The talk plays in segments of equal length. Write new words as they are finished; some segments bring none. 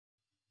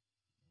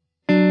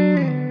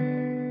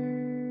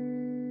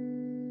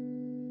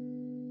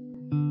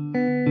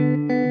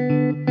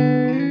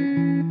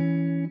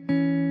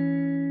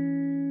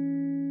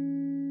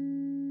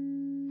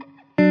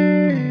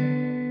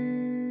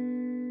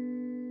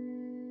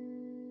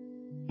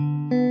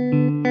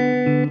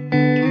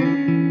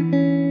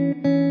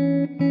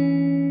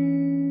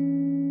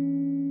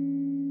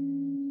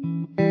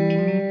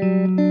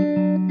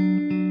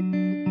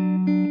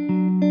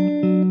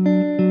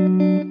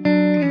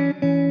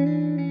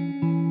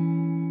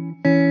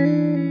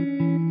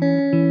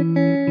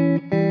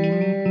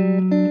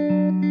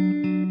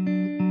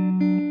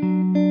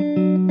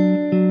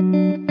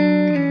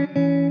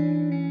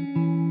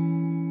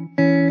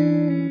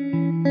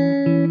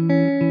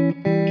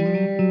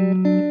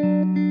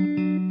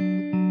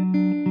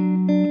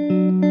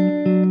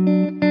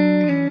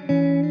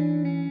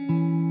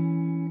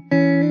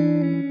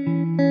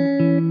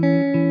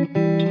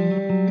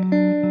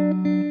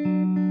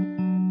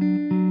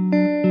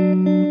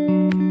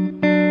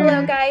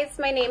Hello guys,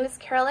 my name is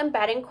Carolyn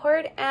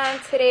Badencourt,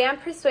 and today I'm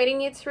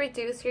persuading you to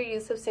reduce your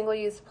use of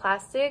single-use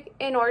plastic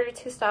in order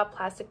to stop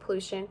plastic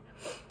pollution.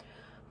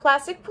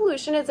 Plastic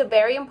pollution is a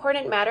very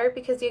important matter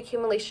because the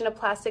accumulation of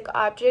plastic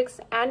objects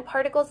and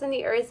particles in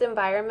the Earth's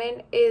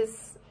environment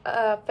is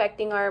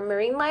affecting our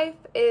marine life,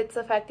 it's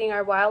affecting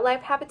our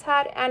wildlife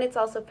habitat, and it's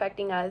also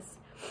affecting us.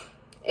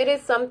 It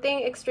is something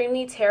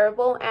extremely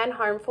terrible and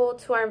harmful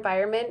to our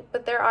environment,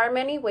 but there are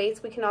many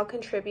ways we can all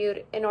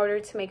contribute in order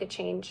to make a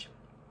change.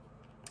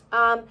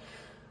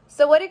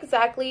 So what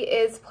exactly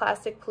is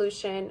plastic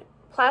pollution?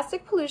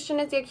 Plastic pollution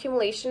is the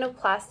accumulation of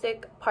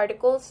plastic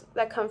particles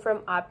that come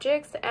from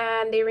objects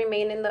and they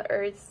remain in the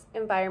Earth's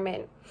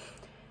environment.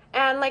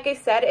 And like I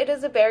said, it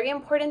is a very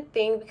important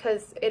thing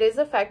because it is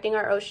affecting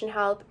our ocean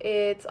health,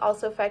 it's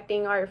also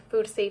affecting our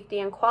food safety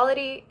and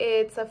quality,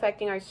 it's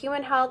affecting our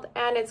human health,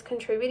 and it's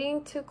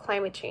contributing to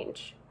climate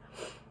change.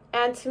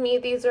 And to me,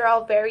 these are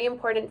all very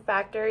important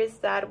factors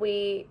that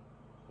we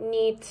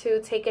need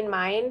to take in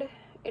mind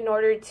in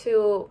order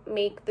to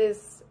make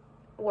this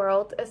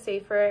world a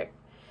safer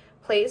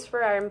place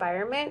for our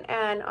environment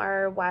and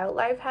our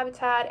wildlife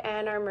habitat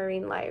and our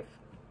marine life.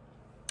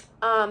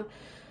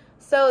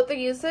 So the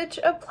usage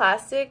of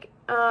plastic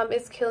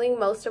is killing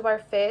most of our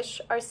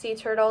fish, our sea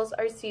turtles,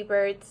 our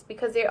seabirds,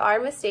 because they are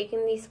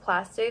mistaking these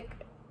plastic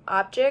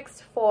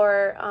objects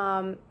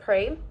for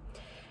prey.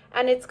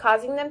 And it's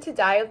causing them to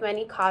die of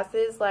many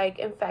causes like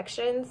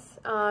infections.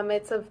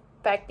 It's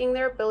affecting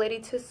their ability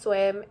to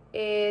swim.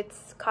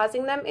 It's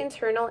causing them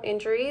internal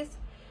injuries.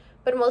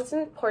 But most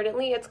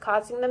importantly, it's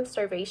causing them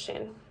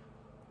starvation.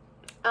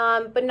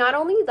 But not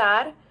only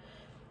that,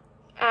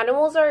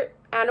 animals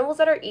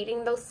that are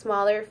eating those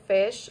smaller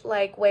fish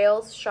like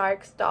whales,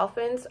 sharks,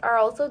 dolphins are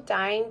also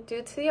dying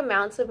due to the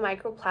amounts of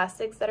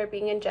microplastics that are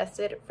being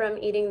ingested from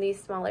eating these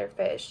smaller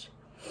fish.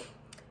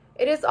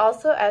 It is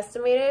also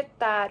estimated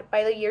that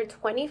by the year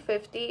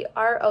 2050,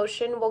 our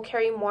ocean will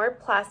carry more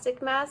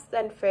plastic mass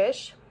than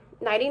fish.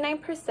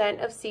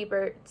 99% of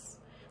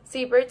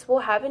seabirds will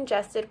have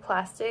ingested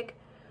plastic.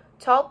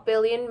 12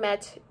 billion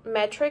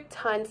metric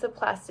tons of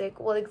plastic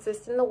will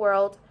exist in the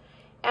world,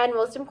 and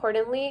most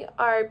importantly,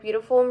 our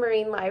beautiful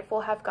marine life will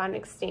have gone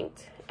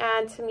extinct.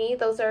 And to me,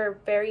 those are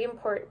very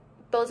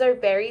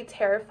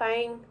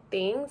terrifying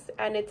things,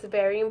 and it's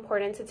very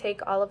important to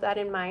take all of that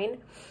in mind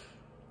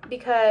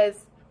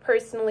because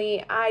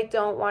personally, I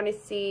don't want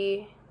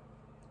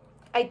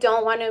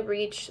to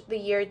reach the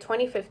year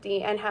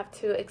 2050 and have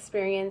to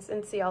experience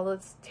and see all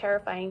those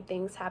terrifying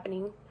things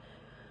happening.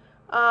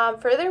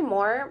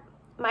 Furthermore,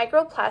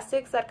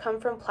 microplastics that come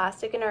from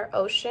plastic in our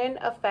ocean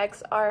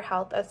affects our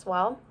health as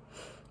well,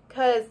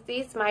 because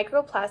these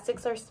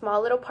microplastics are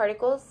small little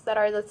particles that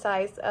are the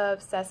size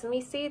of sesame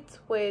seeds,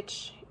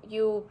 which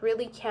you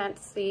really can't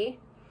see.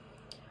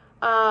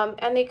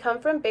 And they come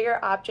from bigger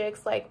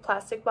objects like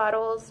plastic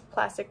bottles,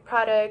 plastic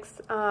products,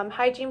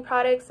 hygiene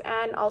products,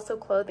 and also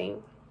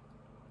clothing.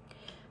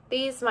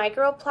 These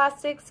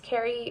microplastics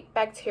carry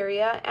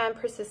bacteria and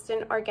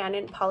persistent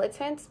organic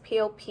pollutants,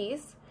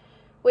 POPs,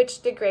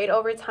 which degrade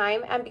over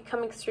time and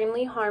become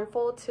extremely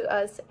harmful to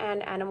us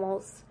and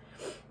animals.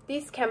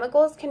 These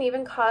chemicals can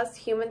even cause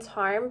humans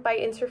harm by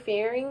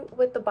interfering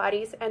with the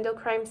body's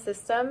endocrine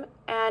system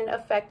and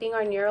affecting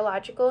our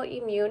neurological,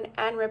 immune,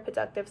 and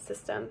reproductive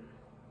system.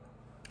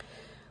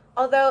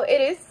 Although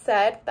it is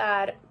said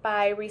that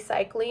by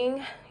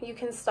recycling, you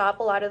can stop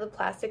a lot of the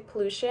plastic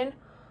pollution,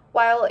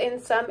 while in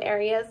some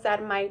areas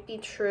that might be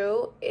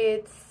true,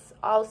 it's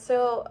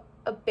also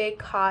a big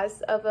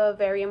cause of a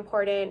very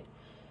important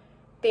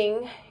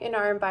thing in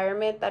our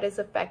environment that is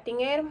affecting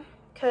it,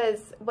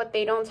 because what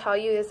they don't tell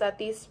you is that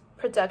these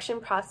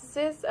production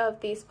processes of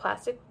these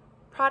plastic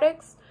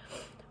products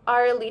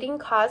are a leading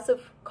cause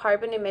of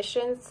carbon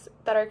emissions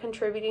that are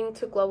contributing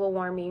to global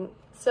warming.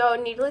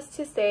 So needless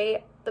to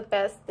say, the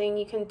best thing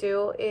you can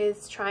do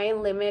is try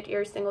and limit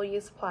your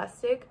single-use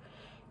plastic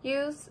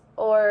use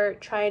or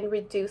try and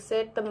reduce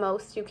it the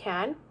most you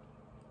can.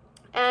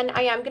 And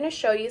I am going to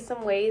show you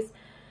some ways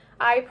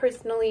I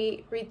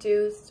personally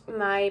reduced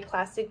my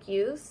plastic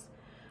use.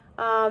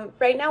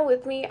 Right now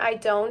with me, I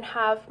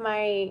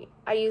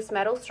use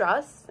metal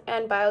straws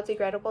and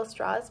biodegradable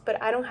straws,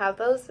 but I don't have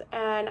those,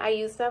 and I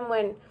use them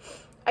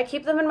I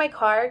keep them in my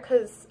car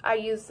because I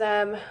use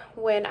them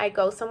when I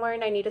go somewhere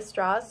and I need a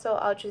straw, so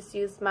I'll just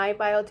use my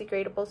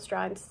biodegradable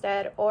straw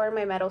instead, or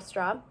my metal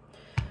straw.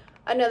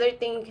 Another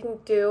thing you can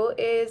do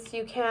is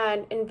you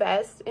can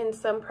invest in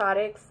some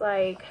products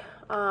like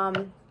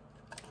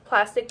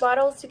plastic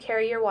bottles to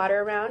carry your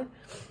water around.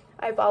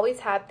 I've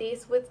always had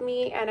these with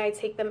me and I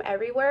take them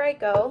everywhere I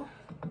go.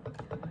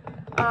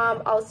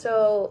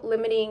 Also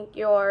limiting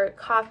your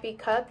coffee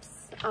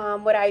cups.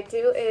 What I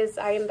do is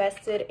I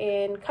invested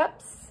in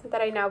cups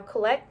that I now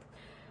collect.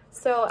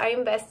 So I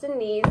invest in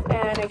these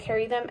and I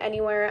carry them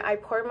anywhere. I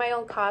pour my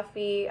own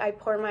coffee, I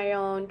pour my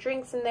own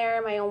drinks in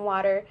there, my own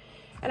water,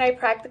 and I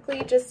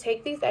practically just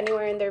take these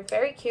anywhere, and they're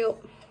very cute,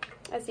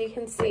 as you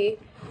can see.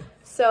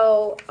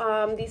 So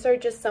these are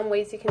just some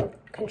ways you can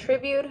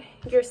contribute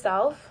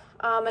yourself.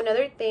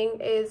 Another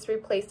thing is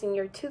replacing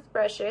your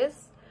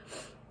toothbrushes.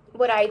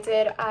 what I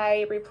did,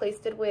 I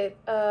replaced it with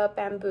a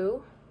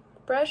bamboo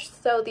brush.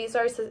 So these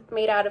are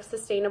made out of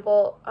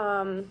sustainable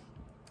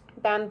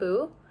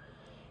bamboo,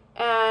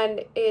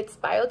 and it's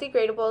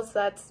biodegradable, so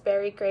that's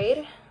very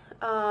great.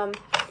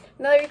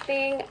 Another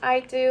thing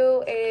I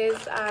do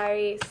is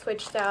I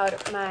switched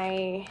out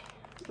my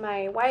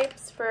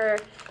wipes for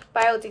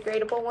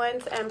biodegradable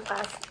ones and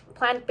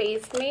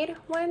plant-based made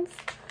ones.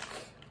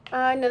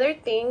 Another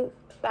thing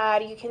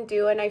that you can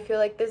do, and I feel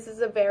like this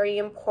is a very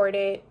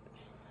important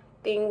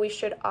thing we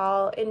should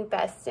all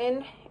invest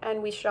in,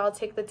 and we should all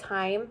take the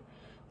time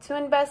to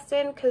invest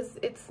in, because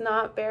it's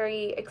not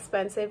very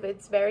expensive,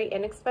 it's very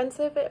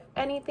inexpensive if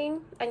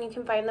anything, and you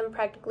can find them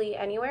practically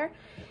anywhere,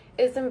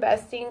 is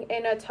investing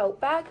in a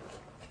tote bag.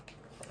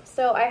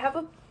 So I have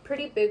a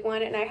pretty big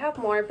one and I have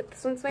more, but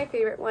this one's my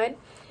favorite one.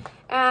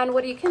 And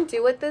what you can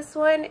do with this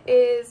one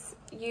is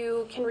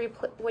you can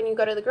when you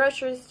go to the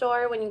grocery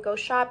store, when you go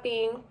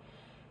shopping,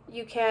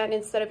 you can,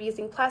 instead of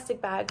using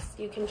plastic bags,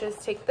 you can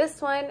just take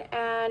this one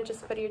and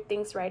just put your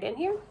things right in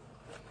here.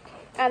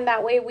 And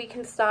that way we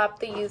can stop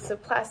the use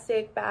of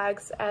plastic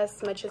bags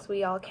as much as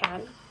we all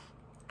can.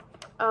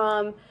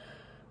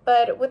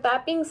 But with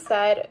that being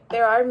said,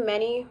 there are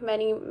many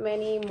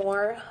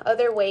more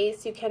other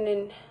ways you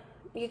can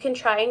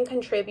try and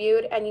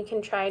contribute, and you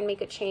can try and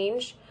make a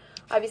change.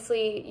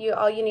 Obviously,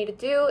 all you need to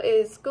do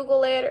is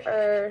Google it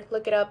or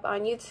look it up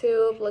on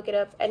YouTube, look it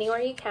up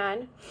anywhere you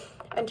can,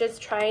 and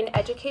just try and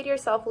educate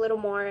yourself a little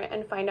more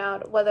and find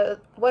out what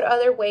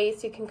other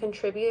ways you can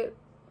contribute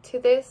to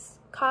this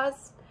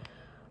cause.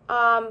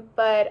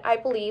 But I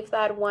believe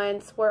that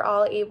once we're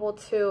all able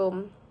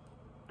to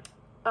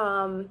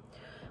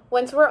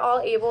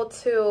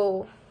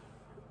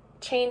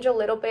change a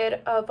little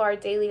bit of our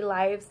daily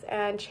lives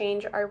and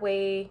change our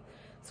way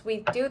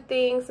we do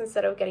things,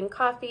 instead of getting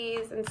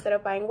coffees, instead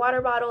of buying water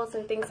bottles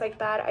and things like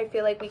that, I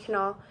feel like we can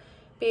all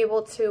be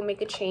able to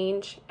make a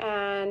change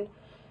and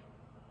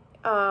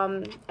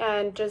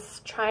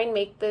just try and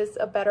make this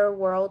a better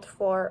world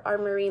for our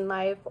marine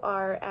life,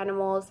 our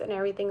animals, and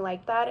everything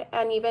like that.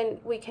 And even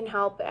we can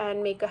help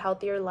and make a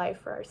healthier life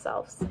for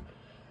ourselves.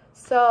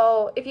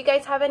 So if you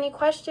guys have any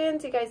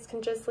questions, you guys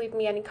can just leave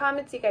me any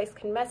comments. You guys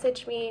can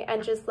message me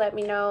and just let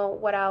me know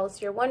what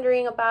else you're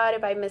wondering about,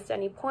 if I missed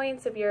any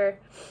points, if you're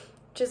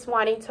just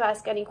wanting to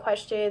ask any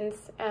questions,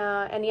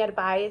 any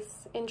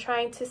advice in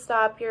trying to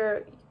stop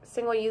your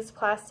single-use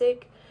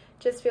plastic,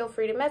 just feel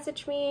free to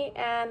message me.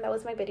 And that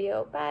was my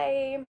video.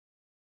 Bye.